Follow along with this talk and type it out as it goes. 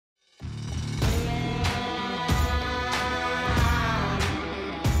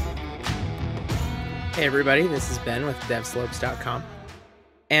Hey everybody, this is Ben with Devslopes.com,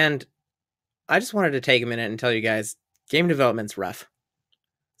 and I just wanted to take a minute and tell you guys, game development's rough.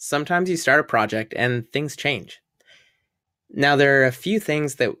 Sometimes you start a project and things change. Now, there are a few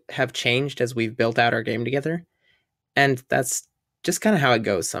things that have changed as we've built out our game together, and that's just kind of how it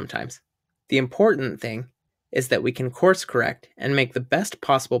goes sometimes. The important thing is that we can course correct and make the best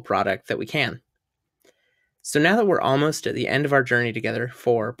possible product that we can. So now that we're almost at the end of our journey together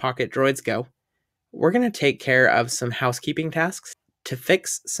for Pocket Droids Go, we're going to take care of some housekeeping tasks to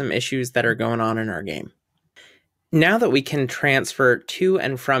fix some issues that are going on in our game. Now that we can transfer to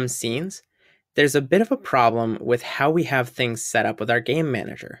and from scenes, there's a bit of a problem with how we have things set up with our game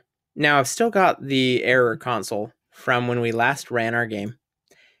manager. Now, I've still got the error console from when we last ran our game,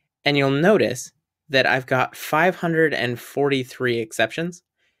 and you'll notice that I've got 543 exceptions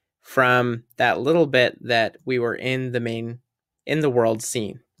from that little bit that we were in the world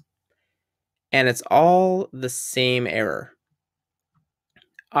scene. And it's all the same error.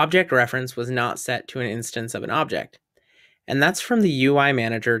 Object reference was not set to an instance of an object, and that's from the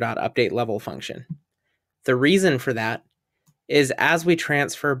UI-manager.updateLevel function. The reason for that is as we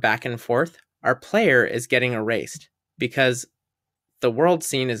transfer back and forth, our player is getting erased because the world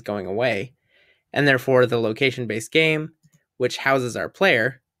scene is going away, and therefore the location-based game, which houses our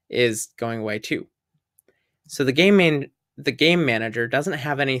player, is going away too. So the game manager doesn't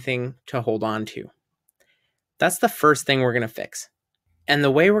have anything to hold on to. That's the first thing we're going to fix. And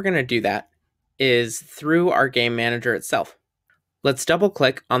the way we're going to do that is through our game manager itself. Let's double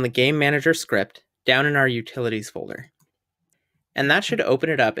click on the game manager script down in our utilities folder. And that should open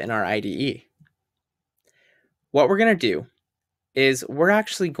it up in our IDE. What we're going to do is we're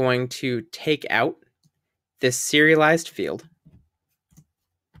actually going to take out this serialized field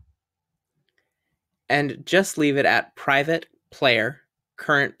and just leave it at private player,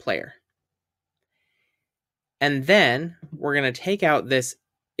 current player. And then we're going to take out this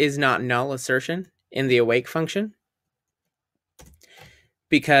is not null assertion in the awake function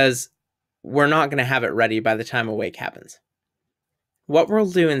because we're not going to have it ready by the time awake happens. What we'll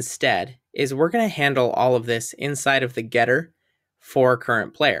do instead is we're going to handle all of this inside of the getter for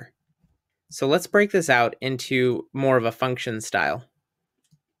current player. So let's break this out into more of a function style.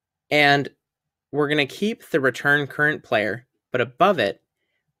 And we're going to keep the return current player, but above it,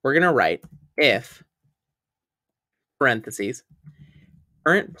 we're going to write if parentheses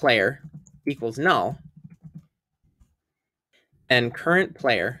current player equals null, and current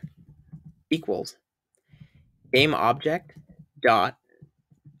player equals game object dot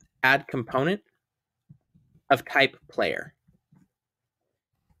add component of type player.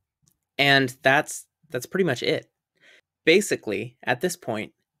 And that's pretty much it. Basically, at this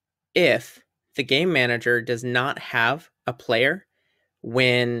point, if the game manager does not have a player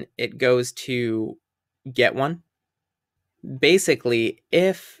when it goes to get one, basically,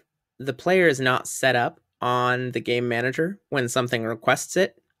 if the player is not set up on the game manager when something requests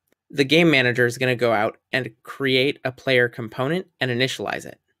it, the game manager is going to go out and create a player component and initialize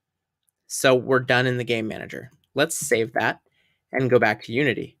it. So we're done in the game manager. Let's save that and go back to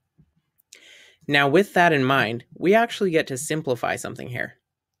Unity. Now, with that in mind, we actually get to simplify something here.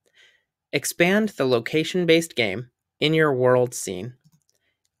 Expand the location-based game in your world scene.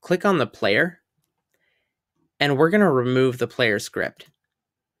 Click on the player, and we're going to remove the player script.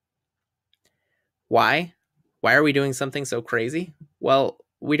 Why? Why are we doing something so crazy? Well,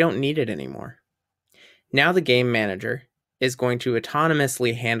 we don't need it anymore. Now the game manager is going to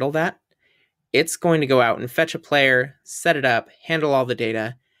autonomously handle that. It's going to go out and fetch a player, set it up, handle all the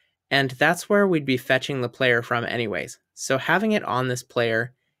data, and that's where we'd be fetching the player from anyways. So having it on this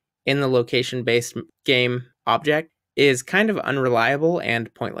player in the location-based game object is kind of unreliable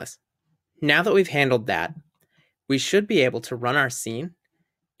and pointless. Now that we've handled that, we should be able to run our scene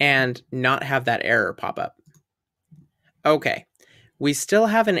and not have that error pop up. Okay, we still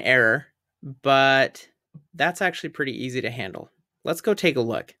have an error, but that's actually pretty easy to handle. Let's go take a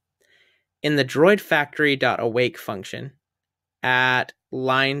look. In the droidFactory.awake function, at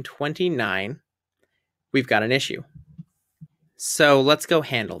line 29, we've got an issue. So let's go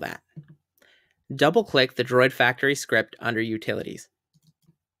handle that. Double-click the Droid Factory script under Utilities.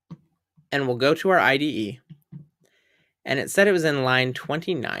 And we'll go to our IDE, and it said it was in line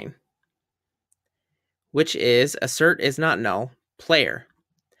 29, which is assert is not null, player.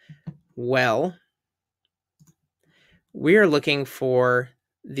 Well, we're looking for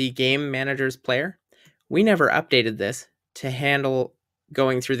the game manager's player. We never updated this to handle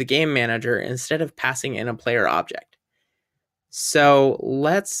going through the game manager instead of passing in a player object. So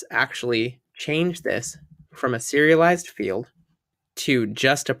let's actually change this from a serialized field to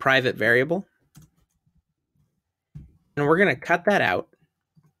just a private variable. And we're going to cut that out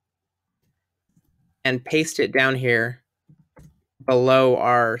and paste it down here below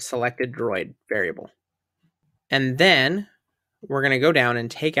our selected droid variable. And then we're going to go down and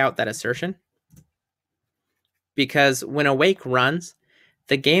take out that assertion, because when awake runs,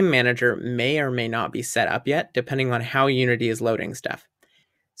 the game manager may or may not be set up yet, depending on how Unity is loading stuff.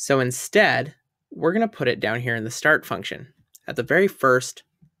 So instead, we're going to put it down here in the start function at the very first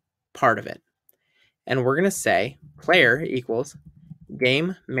part of it. And we're going to say player equals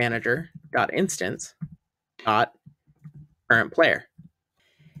game manager dot instance dot current player.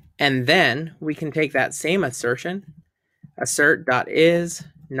 And then we can take that same assertion, assert dot is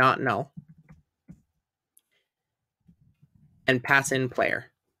not null, and pass in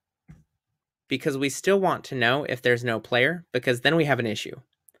player, because we still want to know if there's no player, because then we have an issue.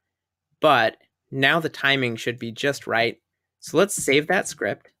 But now the timing should be just right. So let's save that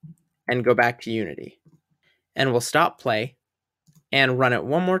script and go back to Unity. And we'll stop play and run it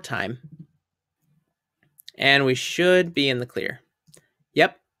one more time. And we should be in the clear.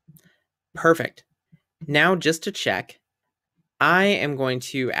 Yep, perfect. Now just to check, I am going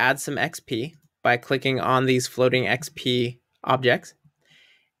to add some XP by clicking on these floating XP objects.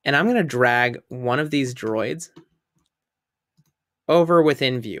 And I'm going to drag one of these droids over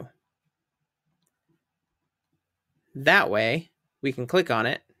within view. That way, we can click on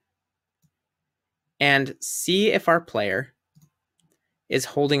it and see if our player is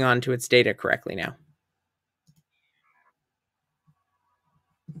holding on to its data correctly now.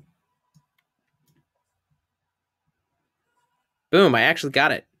 Boom, I actually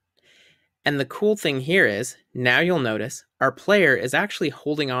got it. And the cool thing here is, now you'll notice our player is actually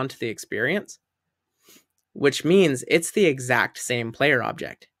holding on to the experience, which means it's the exact same player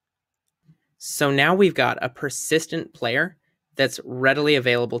object. So now we've got a persistent player that's readily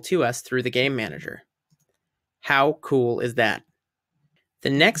available to us through the game manager. How cool is that?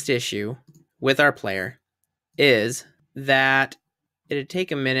 The next issue with our player is that it'd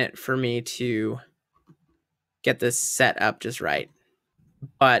take a minute for me to get this set up just right.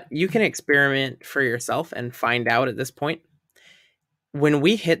 But you can experiment for yourself and find out at this point. When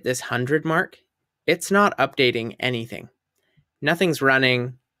we hit this 100 mark, it's not updating anything. Nothing's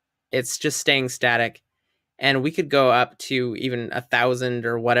running. It's just staying static. And we could go up to even 1,000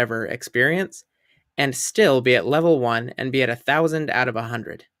 or whatever experience and still be at level 1 and be at 1,000 out of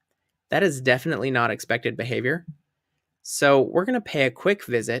 100. That is definitely not expected behavior. So we're going to pay a quick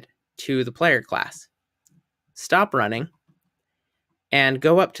visit to the player class. Stop running and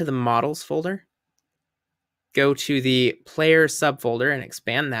go up to the models folder. Go to the player subfolder and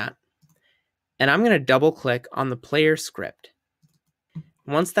expand that. And I'm going to double click on the player script.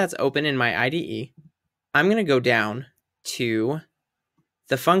 Once that's open in my IDE, I'm going to go down to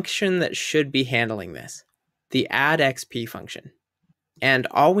the function that should be handling this, the add XP function. And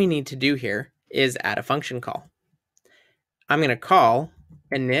all we need to do here is add a function call. I'm going to call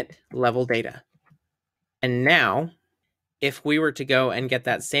init level data. And now, if we were to go and get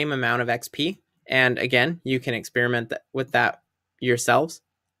that same amount of XP, and again, you can experiment with that yourselves.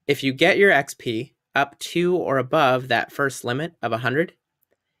 If you get your XP up to or above that first limit of 100,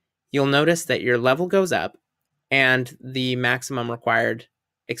 you'll notice that your level goes up and the maximum required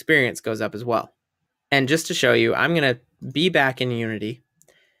experience goes up as well. And just to show you, I'm going to be back in Unity,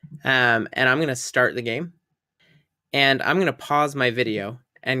 and I'm going to start the game. And I'm going to pause my video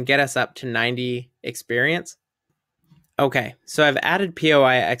and get us up to 90 experience. Okay, so I've added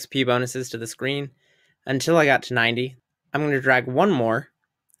POI XP bonuses to the screen until I got to 90. I'm going to drag one more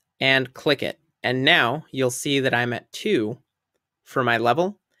and click it. And now you'll see that I'm at 2 for my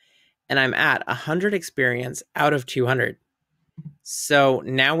level, and I'm at 100 experience out of 200. So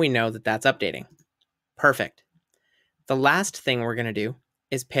now we know that that's updating. Perfect. The last thing we're going to do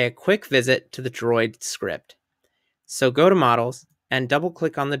is pay a quick visit to the droid script. So go to models and double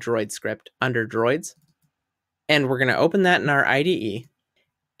click on the droid script under droids. And we're going to open that in our IDE.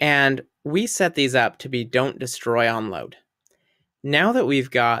 And we set these up to be don't destroy on load. Now that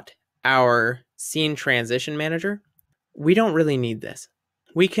we've got our scene transition manager, we don't really need this.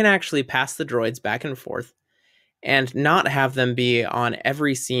 We can actually pass the droids back and forth and not have them be on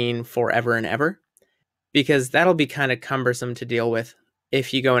every scene forever and ever, because that'll be kind of cumbersome to deal with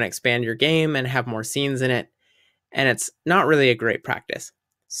if you go and expand your game and have more scenes in it, and it's not really a great practice.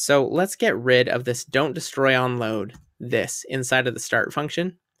 So let's get rid of this don't destroy on load this inside of the start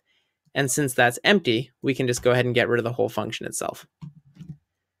function. And since that's empty, we can just go ahead and get rid of the whole function itself.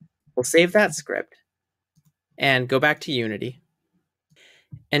 We'll save that script and go back to Unity.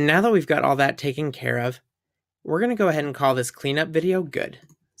 And now that we've got all that taken care of, we're going to go ahead and call this cleanup video good.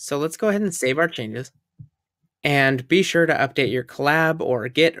 So let's go ahead and save our changes. And be sure to update your collab or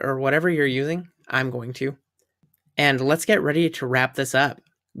Git or whatever you're using. I'm going to. And let's get ready to wrap this up.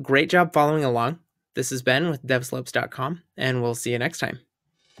 Great job following along. This has been with Devslopes.com, and we'll see you next time.